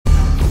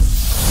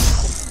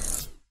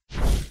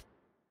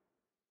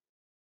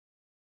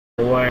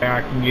way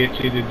I can get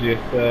you to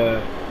just,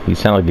 You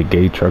sound like a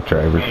gay truck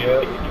driver.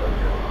 Yep.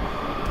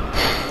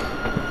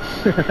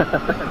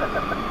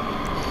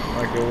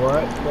 Like a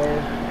what,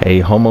 sir? A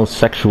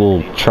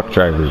homosexual truck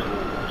driver.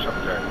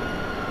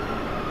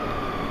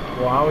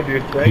 Why would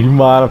you say? You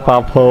mind if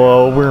I pull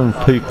over and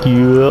pick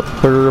you up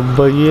for a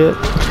bit?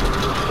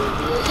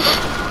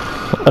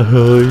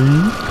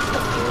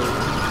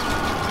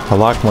 I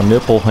like my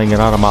nipple hanging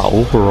out of my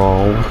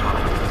overalls.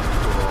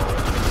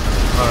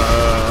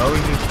 I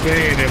was just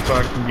saying if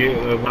I can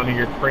get one of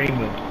your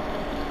premiums.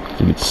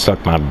 You can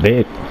suck my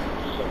dick.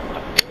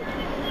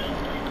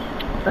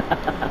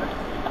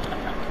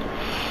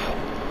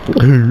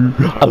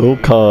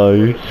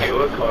 Okay.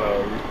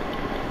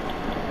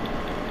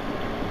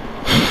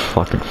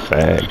 Fucking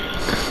fag.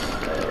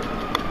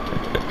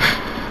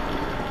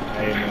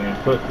 Hey man,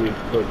 pussy is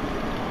pussy.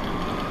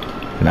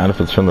 Not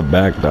if it's from the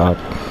back, doc.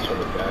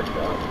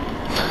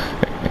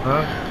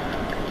 Huh?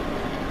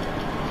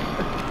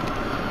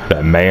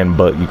 That man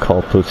butt you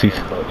call pussy. I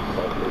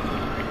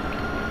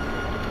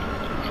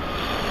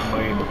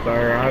mean,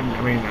 sir,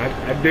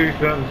 I do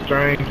something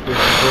strange with the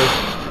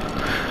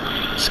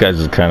pussy. This guy's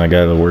the kind of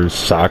guy that wears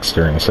socks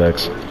during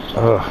sex.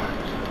 Ugh.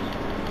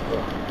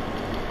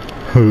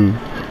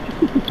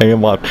 I am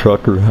my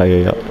trucker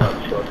hat.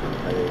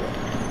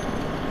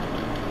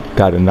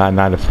 Got a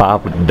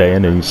 995 with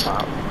Danny's.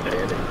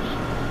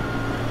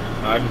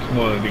 I just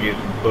wanted to get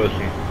some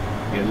pussy.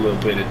 Get a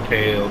little bit of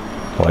tail.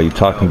 Why are you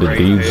talking to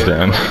dudes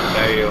then?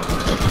 That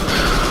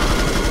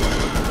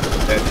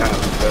type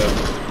of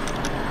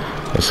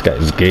stuff. This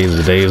guy's gay as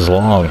the day is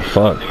long.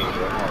 Fuck.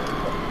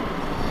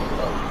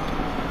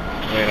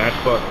 Man, I'd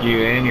fuck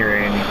you and your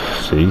Annie.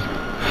 See?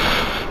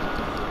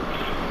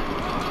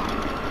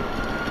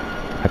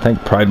 I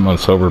think Pride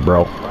Month's over,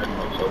 bro.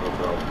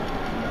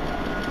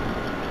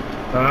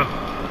 Huh?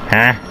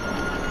 Huh?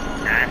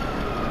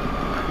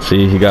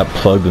 See, he got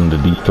plugged in the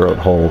deep throat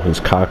hole. His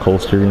cock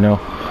holster, you know?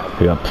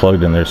 He got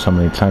plugged in there so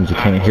many times he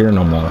can't hear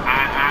no more.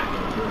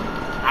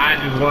 I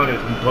just wanted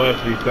some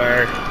pussy,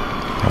 sir.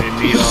 I didn't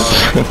need all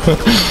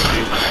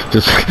that.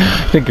 Just,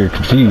 I think you're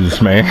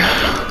confused, man.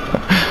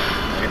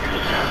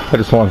 I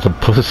just wanted some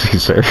pussy,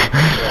 sir.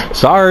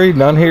 Sorry,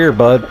 none here,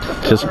 bud.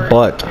 Just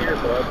butt.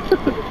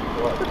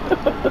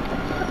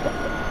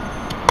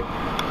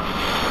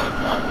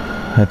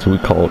 That's what we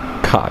call a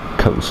cock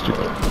coaster. I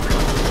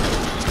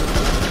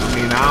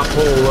mean, I'll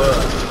pull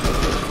up.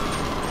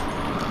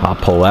 I'll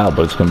pull out,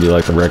 but it's gonna be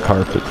like the red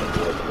carpet.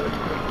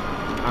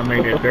 I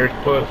mean, if there's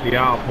pussy,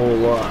 I'll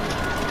pull up.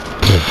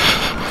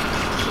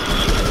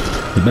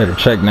 You better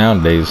check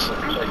nowadays.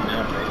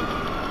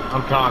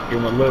 I'm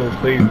talking with Little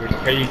Caesars,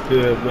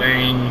 pizza,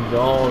 wings,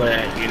 all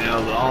that, you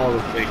know, all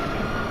the things.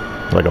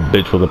 Like a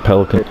bitch with a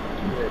pelican.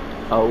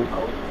 Oh.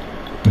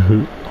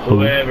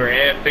 Whoever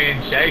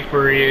effing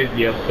Shayfer is,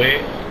 you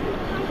bitch.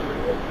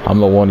 I'm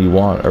the one you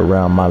want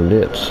around my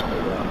lips. You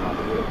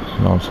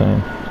know what I'm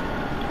saying?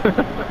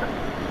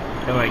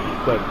 Feel like you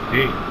suck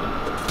dick.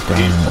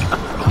 Damn.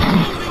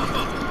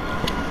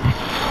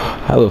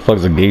 How the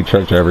fuck's a gay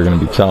truck driver gonna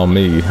be telling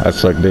me I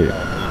suck dick?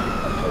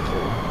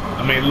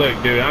 I mean,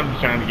 look, dude, I'm just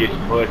trying to get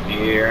some pussy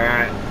here,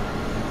 alright?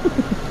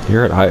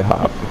 You're at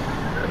IHOP.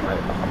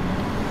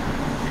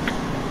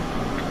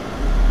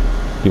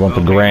 You want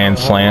the Grand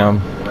Slam?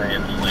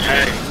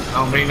 Hey,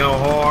 don't mean no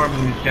harm.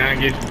 I'm just trying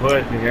to get some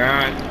pussy,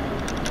 alright?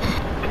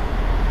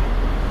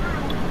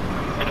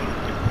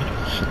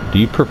 Do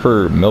you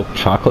prefer milk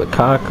chocolate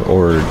cock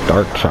or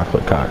dark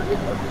chocolate cock?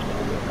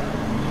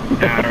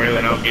 Nah, I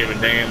really don't give a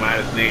damn. I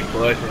just need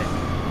pussy.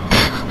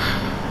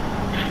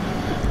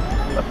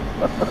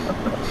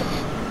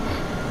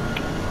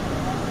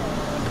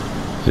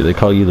 Do they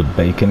call you the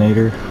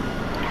Baconator?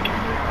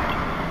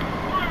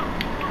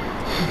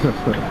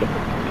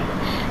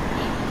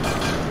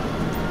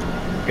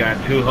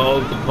 Got 2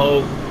 holes to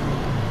poke.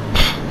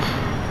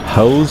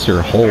 Hose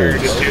or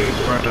holes?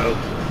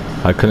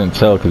 I couldn't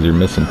tell because you're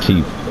missing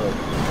teeth.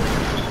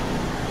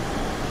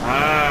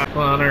 Ah,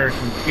 funner,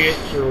 some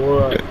skits or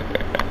what?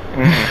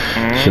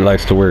 She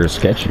likes to wear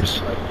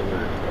Skechers.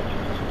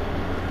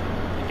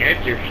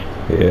 Skechers?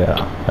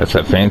 Yeah, that's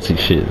that fancy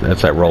shit.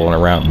 That's that rolling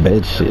around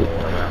bed shit.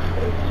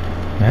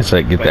 That's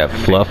that get that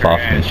fluff off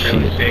me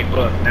shit. Shape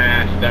up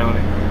nice, don't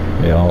it?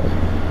 Yeah.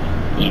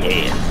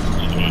 Yeah.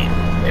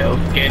 They'll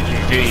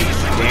Skechers do you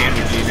some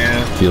damage, you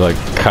know? Feel like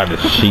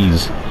cottage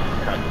cheese.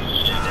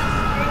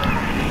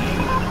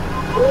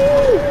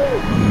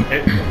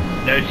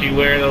 Does she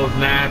wear those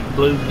nice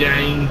blue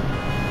jeans?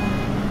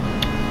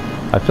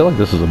 I feel like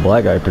this is a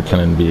black guy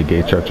pretending to be a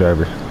gay truck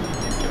driver.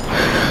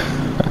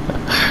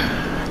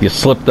 You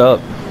slipped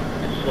up.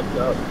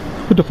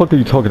 What the fuck are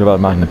you talking about,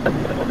 man?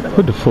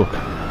 What the fuck?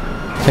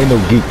 Ain't no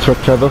gay truck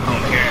driver.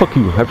 Fuck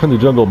you, I'm from the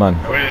jungle, man.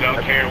 I really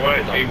don't care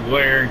what she's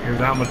wearing, because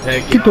I'm going to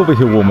take Get over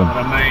here, woman.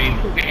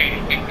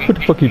 What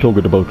the fuck are you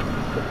talking about?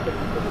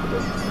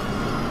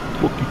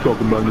 What you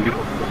talking about, nigga?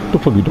 What the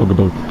fuck are you talking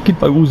about?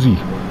 Get my Uzi.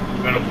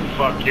 I'm gonna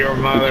fuck your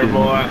mother,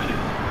 boy.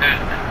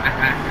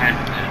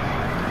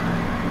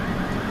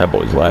 That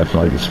boy's laughing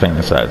like he's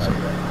fantasizing.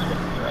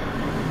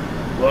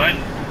 What?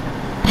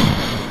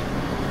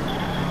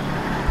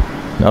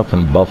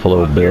 Nothing,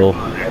 Buffalo Bill.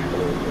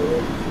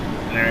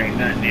 There ain't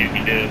nothing you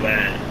can do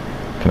about it.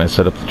 Can I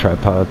set up the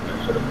tripod?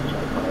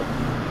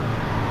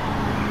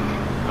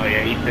 Oh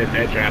yeah, you set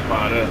that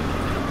tripod up.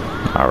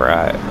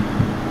 Alright.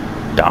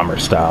 Dahmer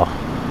style.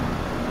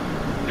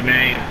 The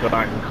name so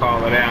I can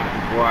call it out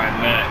before I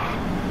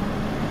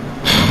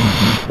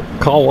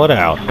nut. Call what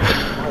out?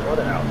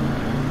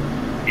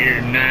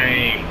 Your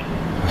name.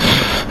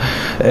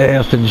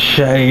 Effing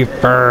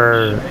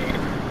Shayfer.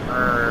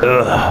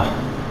 Ugh.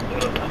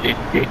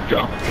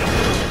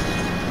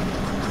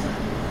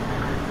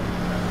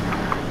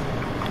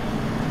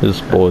 This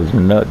boy's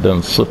nut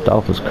done slipped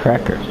off his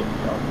cracker.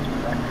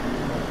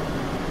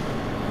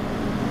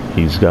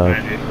 He's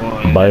got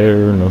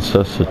bare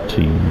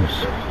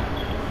necessities.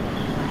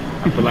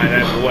 I feel like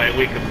that's the way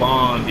we could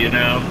bond, you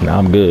know? Nah,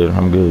 I'm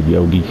good,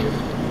 Yogi.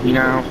 You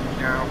know?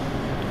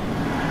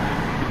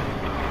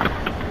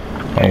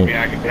 Maybe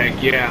I can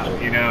take you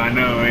out, you know, I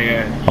know,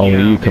 yeah.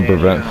 Only you can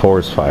prevent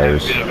forest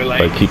fires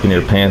by keeping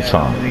your pants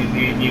on.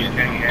 You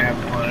can't have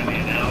one,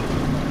 you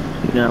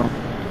know?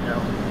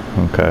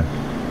 Okay.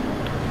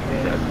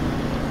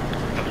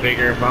 I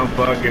figure if I'm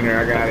fucking her,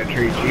 I gotta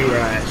treat you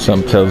right.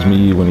 Something tells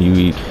me when you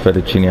eat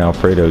fettuccine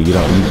alfredo, you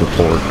don't use a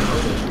fork.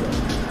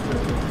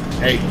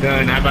 Hey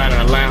son, how about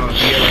an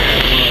allowance? You ever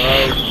had one of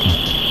those?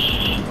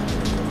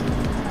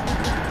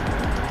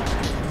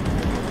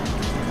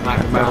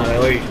 Knock them out at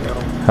least.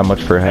 How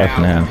much for half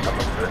and half?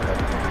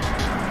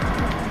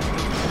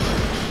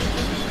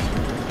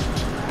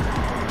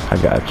 I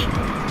got you.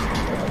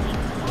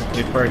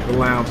 Your first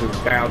allowance is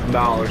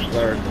 $1,000,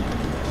 sir.